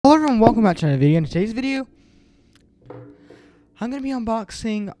welcome back to another video. In today's video, I'm going to be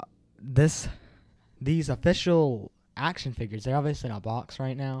unboxing these official action figures. They're obviously in a box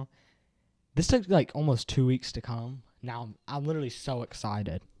right now. This took like almost 2 weeks to come. Now, I'm literally so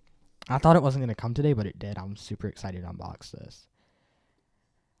excited. I thought it wasn't going to come today, but it did. I'm super excited to unbox this.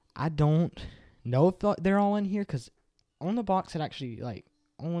 I don't know if they're all in here, because on the box it actually, like,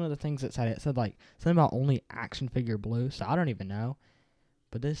 on one of the things it said like something about only action figure blue, so I don't even know.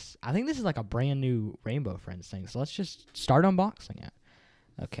 But I think this is like a brand new Rainbow Friends thing, so let's just start unboxing it.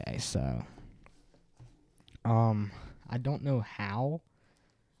 Okay, so I don't know how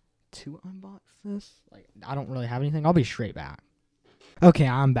to unbox this. Like, I don't really have anything. I'll be straight back. Okay,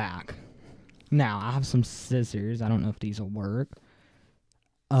 I'm back. Now, I have some scissors. I don't know if these will work.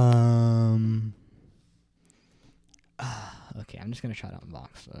 Okay, I'm just going to try to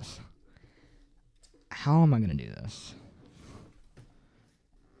unbox this. How am I going to do this?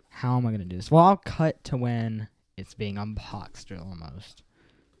 How am I going to do this? Well, I'll cut to when it's being unboxed almost.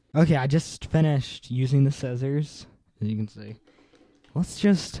 Okay, I just finished using the scissors, as you can see. Let's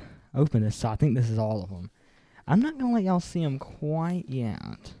just open this. So I think this is all of them. I'm not going to let y'all see them quite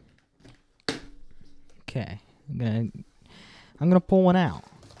yet. Okay, I'm gonna pull one out.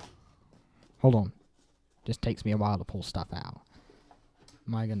 Hold on. Just takes me a while to pull stuff out.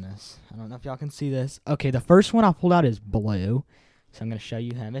 My goodness. I don't know if y'all can see this. Okay, the first one I pulled out is blue. So I'm going to show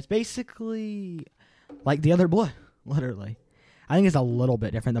you him. It's basically like the other blue, literally. I think it's a little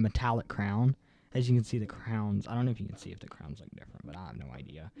bit different, the metallic crown. As you can see, the crowns. I don't know if you can see if the crowns look different, but I have no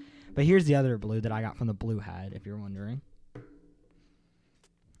idea. But here's the other blue that I got from the Blue Head, if you're wondering.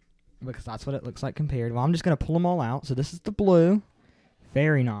 Because that's what it looks like compared. Well, I'm just going to pull them all out. So this is the blue.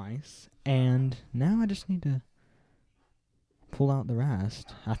 Very nice. And now I just need to pull out the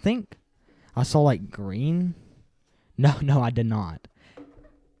rest. I think I saw like green. No, I did not.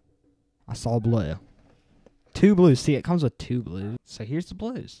 I saw blue. 2 blues. See, it comes with 2 blues. So here's the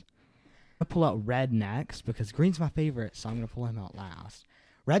blues. I'm going to pull out red next because green's my favorite, so I'm going to pull him out last.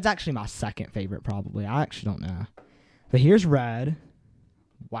 Red's actually my second favorite, probably. I actually don't know. But here's red.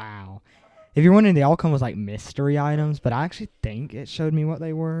 Wow. If you're wondering, they all come with like mystery items, but I actually think it showed me what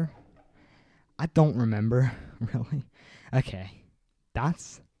they were. I don't remember, really. Okay.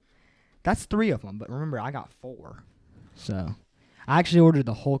 That's 3 of them, but remember, I got 4. So, I actually ordered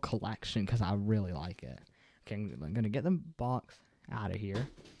the whole collection because I really like it. Okay, I'm going to get the box out of here.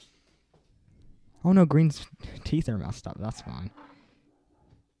 Oh no, Green's teeth are messed up. That's fine.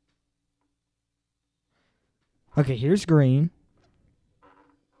 Okay, here's Green.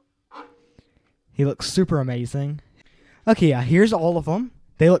 He looks super amazing. Okay, yeah, here's all of them.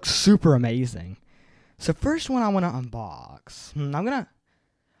 They look super amazing. So first one I want to unbox. I'm going to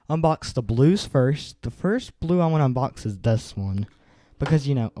unbox the blues first. The first blue I want to unbox is this one. Because,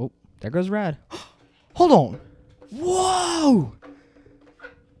 you know, oh, there goes red. Hold on. Whoa!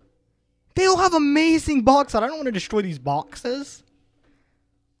 They all have amazing box art. I don't want to destroy these boxes.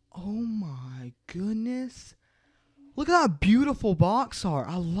 Oh my goodness. Look at that beautiful box art.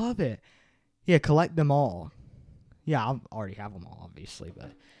 I love it. Yeah, collect them all. Yeah, I already have them all, obviously,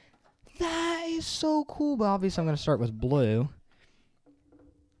 but that is so cool. But obviously, I'm going to start with blue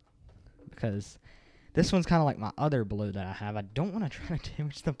because this one's kind of like my other blue that I have. I don't want to try to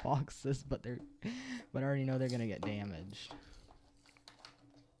damage the boxes, but I already know they're going to get damaged.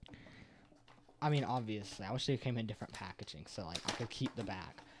 I mean, obviously, I wish they came in different packaging, so like I could keep the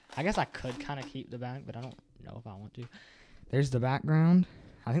back. I guess I could kind of keep the back, but I don't know if I want to. There's the background.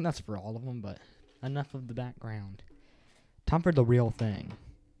 I think that's for all of them, but enough of the background. Time for the real thing.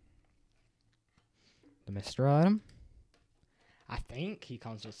 The mystery item. I think he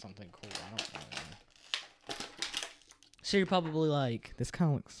comes with something cool. I don't know. So you're probably like, this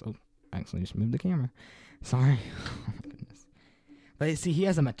kind of looks... Oh, I actually just moved the camera. Sorry. Oh my goodness. But see, he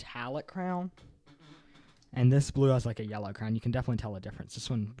has a metallic crown. And this blue has like a yellow crown. You can definitely tell a difference. This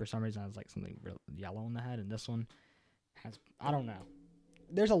one, for some reason, has like something real yellow on the head. And this one has... I don't know.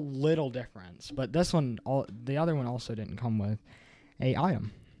 There's a little difference, but this one, the other one also didn't come with a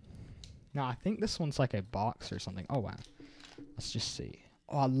item. Now, I think this one's like a box or something. Oh, wow. Let's just see.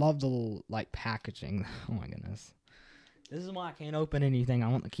 Oh, I love the little, like, packaging. Oh, my goodness. This is why I can't open anything. I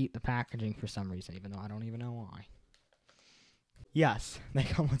want to keep the packaging for some reason, even though I don't even know why. Yes, they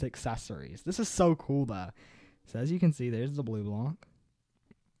come with accessories. This is so cool, though. So, as you can see, there's the blue block.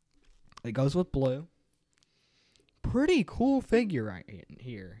 It goes with blue. Pretty cool figure right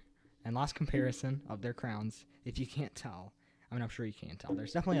here. And last comparison of their crowns, if you can't tell. I mean, I'm sure you can't tell.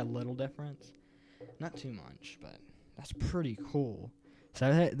 There's definitely a little difference. Not too much, but that's pretty cool.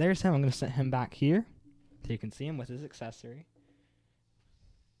 So there's him. I'm going to set him back here so you can see him with his accessory.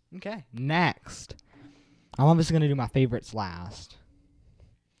 Okay, next. I'm obviously going to do my favorites last.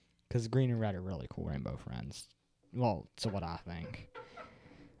 Because green and red are really cool rainbow friends. Well, so what I think.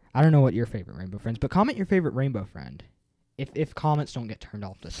 I don't know what your favorite rainbow friends, but comment your favorite rainbow friend. If comments don't get turned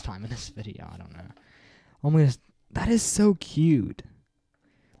off this time in this video, I don't know. Oh my goodness, that is so cute.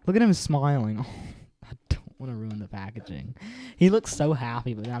 Look at him smiling. Oh, I don't want to ruin the packaging. He looks so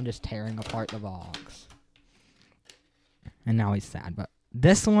happy, but then I'm just tearing apart the box. And now he's sad, but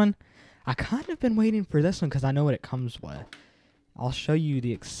this one, I kind of been waiting for this one because I know what it comes with. I'll show you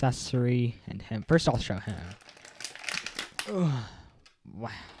the accessory and him. First, I'll show him. Ugh. Wow.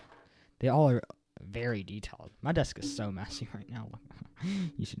 They all are very detailed. My desk is so messy right now.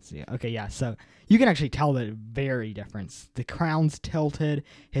 You should see it. Okay, yeah, so you can actually tell the very difference. The crown's tilted.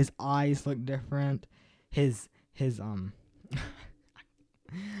 His eyes look different. His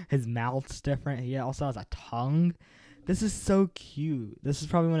mouth's different. He also has a tongue. This is so cute. This is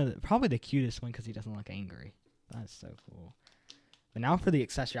probably the cutest one because he doesn't look angry. That's so cool. But now for the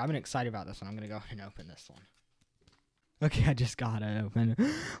accessory. I've been excited about this one. I'm going to go ahead and open this one. Okay, I just got it open.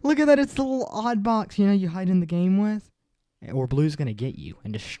 Look at that. It's the little odd box, you hide in the game with. Or Blue's going to get you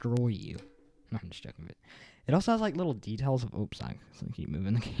and destroy you. No, I'm just joking. But it also has, like, little details of... Oops, I keep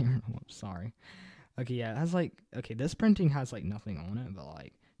moving the camera. Oops, sorry. Okay, yeah, it has, like... Okay, this printing has, like, nothing on it. But,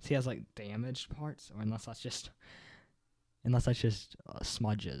 like, see, it has, like, damaged parts. Or unless that's just...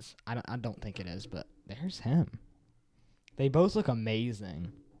 smudges. I don't think it is, but there's him. They both look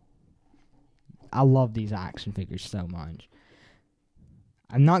amazing. I love these action figures so much.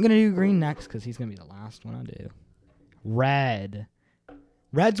 I'm not going to do green next because he's going to be the last one I do. Red.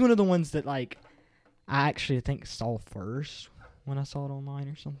 Red's one of the ones that, like, I actually think saw first when I saw it online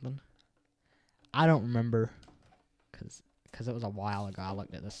or something. I don't remember because it was a while ago I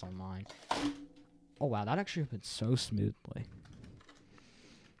looked at this online. Oh, wow, that actually opened so smoothly.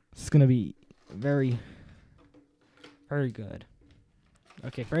 It's going to be very, very good.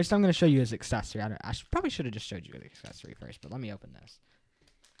 Okay, first I'm going to show you his accessory. I probably should have just showed you the accessory first, but let me open this.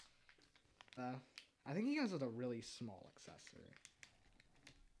 I think he comes with a really small accessory.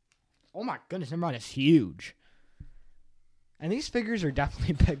 Oh my goodness, never mind, it's huge. And these figures are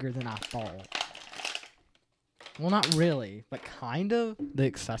definitely bigger than I thought. Well, not really, but kind of. The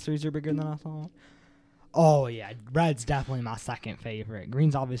accessories are bigger than I thought. Oh, yeah, red's definitely my second favorite.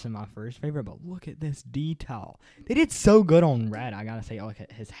 Green's obviously my first favorite, but look at this detail. They did so good on red, I gotta say. Oh, look,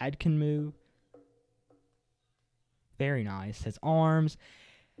 his head can move. Very nice. His arms.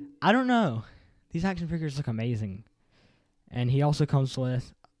 I don't know. These action figures look amazing. And he also comes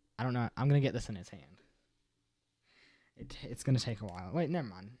with... I don't know. I'm gonna get this in his hand. It's gonna take a while. Wait, never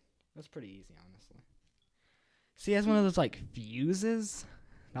mind. That's pretty easy, honestly. See, he has one of those, like, fuses...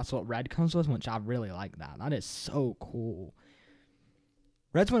 That's what red comes with, which I really like that. That is so cool.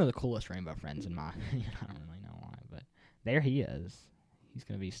 Red's one of the coolest rainbow friends in my... I don't really know why, but there he is. He's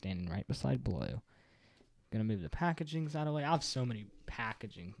going to be standing right beside Blue. Going to move the packagings out of the way. I have so many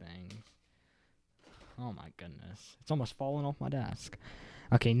packaging things. Oh my goodness. It's almost falling off my desk.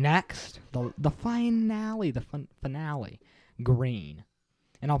 Okay, next. The finale. The finale. Green.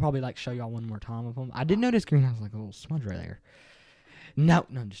 And I'll probably, like, show y'all one more time of them. I did notice green has, like, a little smudge right there. No,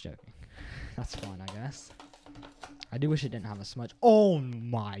 I'm just joking. That's fine, I guess. I do wish it didn't have a smudge. Oh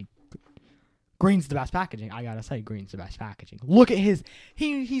my. Green's the best packaging. I gotta say, green's the best packaging. Look at his.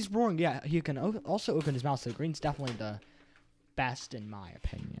 He's roaring. Yeah, he can also open his mouth, so green's definitely the best in my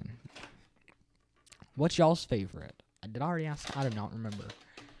opinion. What's y'all's favorite? Did I already ask? I do not remember.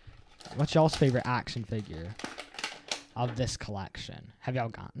 What's y'all's favorite action figure of this collection? Have y'all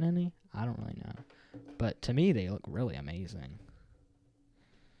gotten any? I don't really know. But to me, they look really amazing.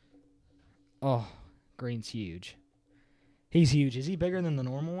 Oh, green's huge. He's huge. Is he bigger than the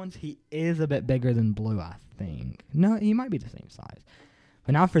normal ones? He is a bit bigger than blue, I think. No, he might be the same size.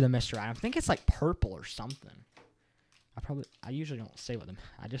 But now for the mystery item. I think it's like purple or something. I usually don't say what them.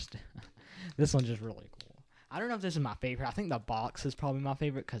 This one's just really cool. I don't know if this is my favorite. I think the box is probably my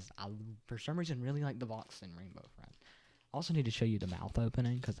favorite because I, for some reason, really like the box in Rainbow Friends. I also need to show you the mouth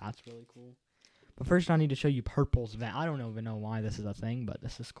opening because that's really cool. But first I need to show you Purple's vent. I don't even know why this is a thing, but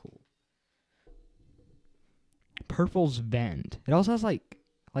this is cool. Purple's vent. It also has like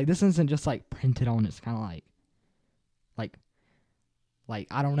this isn't just like printed on. It's kind of like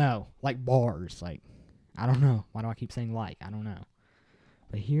I don't know, like bars. Like I don't know. Why do I keep saying like? I don't know.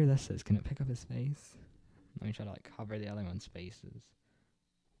 But here this is. Can it pick up his face? Let me try to like cover the other one's faces.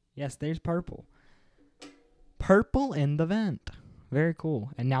 Yes, there's purple. Purple in the vent. Very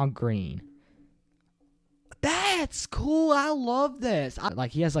cool. And now green. That's cool. I love this.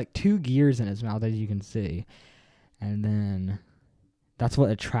 Like he has like 2 gears in his mouth, as you can see. And then That's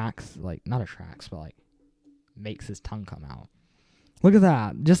what attracts, like, not attracts, but, like, makes his tongue come out. Look at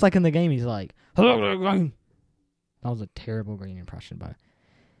that. Just like in the game, he's like, hello, green. That was a terrible green impression, but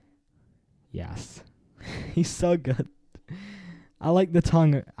yes. He's so good. I like the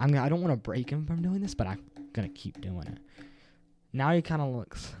tongue. I don't want to break him from doing this, but I'm going to keep doing it. Now he kind of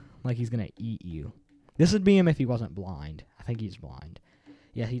looks like he's going to eat you. This would be him if he wasn't blind. I think he's blind.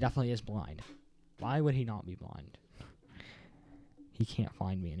 Yeah, he definitely is blind. Why would he not be blind? He can't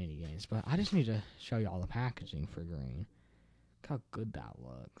find me in any games, but I just need to show you all the packaging for green. Look how good that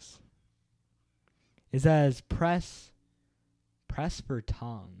looks. It says press for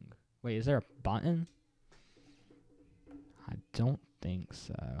tongue. Wait, is there a button? I don't think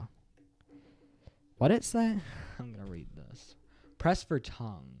so. What it say? I'm gonna read this. Press for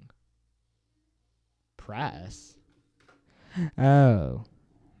tongue. Press? Oh.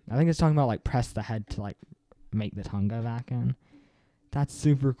 I think it's talking about like press the head to like make the tongue go back in. That's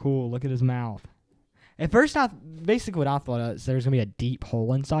super cool. Look at his mouth. At first, basically what I thought was there's going to be a deep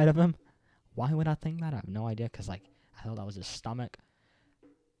hole inside of him. Why would I think that? I have no idea, because, like, I thought that was his stomach.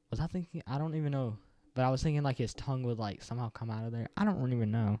 Was I thinking? I don't even know. But I was thinking, like, his tongue would, like, somehow come out of there. I don't even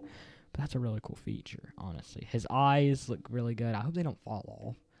know. But that's a really cool feature, honestly. His eyes look really good. I hope they don't fall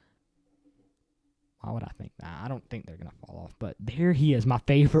off. Why would I think that? I don't think they're going to fall off. But there he is. My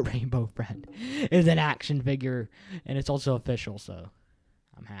favorite rainbow friend is an action figure. And it's also official, so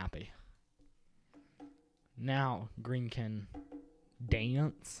I'm happy. Now, Green can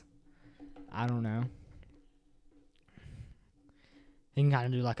dance. I don't know. He can kind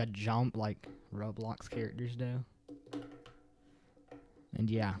of do like a jump like Roblox characters do. And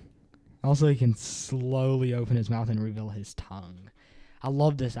yeah. Also, he can slowly open his mouth and reveal his tongue. I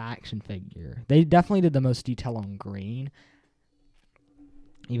love this action figure. They definitely did the most detail on Green.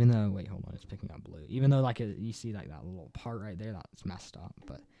 Even though, wait, hold on, it's picking up blue. Even though, like, you see, like, that little part right there, that's messed up.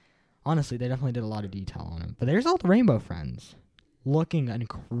 But honestly, they definitely did a lot of detail on him. But there's all the Rainbow Friends. Looking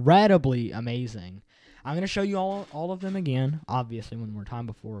incredibly amazing. I'm going to show you all of them again, obviously, one more time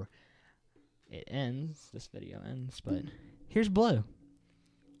before it ends. This video ends. But here's Blue.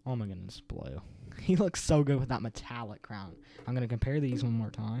 Oh my goodness, Blue. He looks so good with that metallic crown. I'm going to compare these one more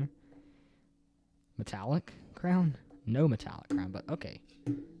time. Metallic crown? No metallic crown, but okay.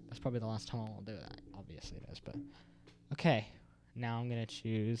 That's probably the last time I'll do that. Obviously it is, but okay. Now I'm going to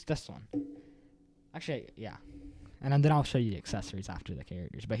choose this one. Actually, yeah. And then I'll show you the accessories after the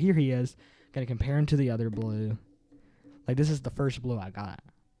characters. But here he is. Going to compare him to the other Blue. Like, this is the first Blue I got.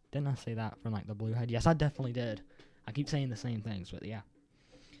 Didn't I say that from, like, the blue head? Yes, I definitely did. I keep saying the same things, but yeah.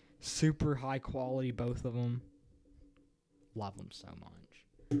 Super high quality, both of them. Love them so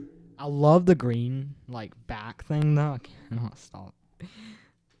much. I love the green, like, back thing, though. I cannot stop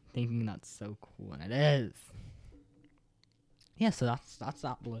thinking that's so cool, and it is. Yeah, so that's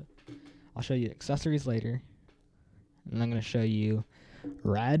that Blue. I'll show you the accessories later. And I'm going to show you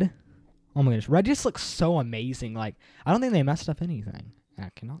Red. Oh my goodness, Red just looks so amazing. Like, I don't think they messed up anything. And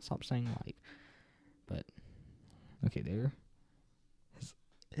I cannot stop saying like. But, okay, there.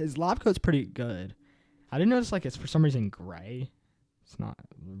 His lab coat's pretty good. I didn't notice, like, it's for some reason gray. It's not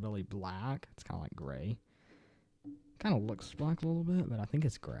really black. It's kind of like gray. Kind of looks black a little bit, but I think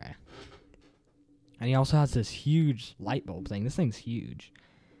it's gray. And he also has this huge light bulb thing. This thing's huge.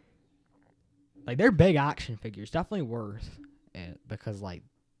 Like, they're big action figures. Definitely worth it because, like,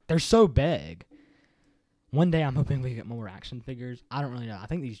 they're so big. One day I'm hoping we get more action figures. I don't really know. I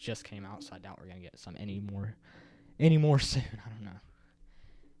think these just came out, so I doubt we're going to get some any more soon. I don't know.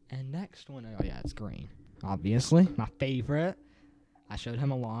 And next one, oh yeah, it's Green. Obviously, my favorite. I showed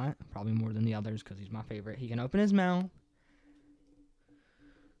him a lot, probably more than the others because he's my favorite. He can open his mouth.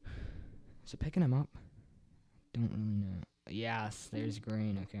 Is it picking him up? Don't really know. Yes, there's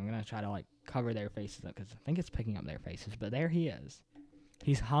Green. Okay, I'm going to try to, like, cover their faces up because I think it's picking up their faces. But there he is.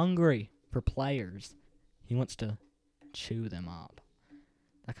 He's hungry for players. He wants to chew them up.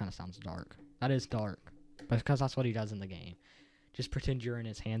 That kind of sounds dark. That is dark. But because that's what he does in the game. Just pretend you're in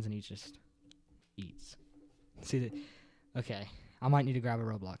his hands and he just eats. See that? Okay. I might need to grab a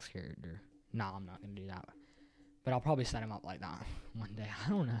Roblox character. No, I'm not going to do that. But I'll probably set him up like that one day. I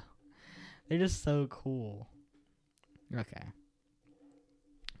don't know. They're just so cool. Okay.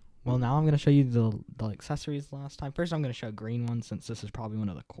 Well, now I'm going to show you the accessories last time. First, I'm going to show Green one since this is probably one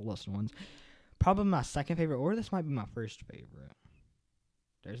of the coolest ones. Probably my second favorite, or this might be my first favorite.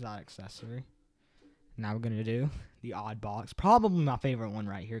 There's that accessory. Now we're going to do the odd box. Probably my favorite one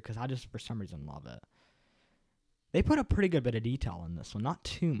right here because I just, for some reason, love it. They put a pretty good bit of detail in this one. Not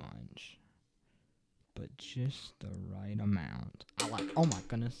too much. But just the right amount. Oh my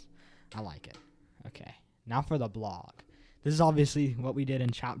goodness. I like it. Okay. Now for the block. This is obviously what we did in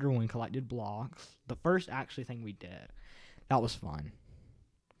chapter 1, collected blocks. The first actually thing we did. That was fun.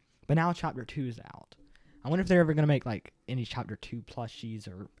 But now chapter 2 is out. I wonder if they're ever going to make, like, any chapter 2 plushies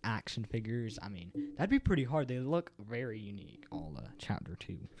or action figures. I mean, that'd be pretty hard. They look very unique, all the chapter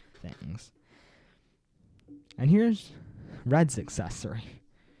 2 things. And here's Red's accessory.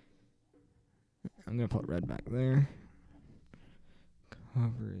 I'm going to put Red back there.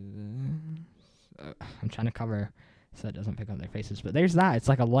 Cover this. I'm trying to cover so it doesn't pick up their faces. But there's that. It's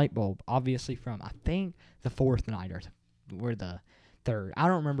like a light bulb, obviously from, I think, the 4th night or the 3rd. I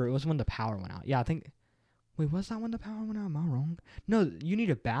don't remember. It was when the power went out. Yeah, I think. Wait, was that when the power went out? Am I wrong? No, you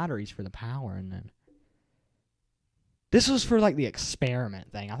needed batteries for the power, and then. This was for, like, the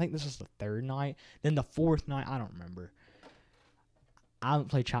experiment thing. I think this was the 3rd night. Then the 4th night, I don't remember. I haven't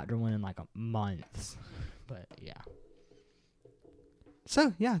played chapter 1 in, like, a month. But, yeah.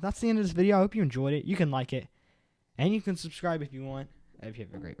 So, yeah, that's the end of this video. I hope you enjoyed it. You can like it. And you can subscribe if you want. I hope you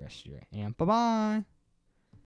have a great rest of your day. And bye-bye.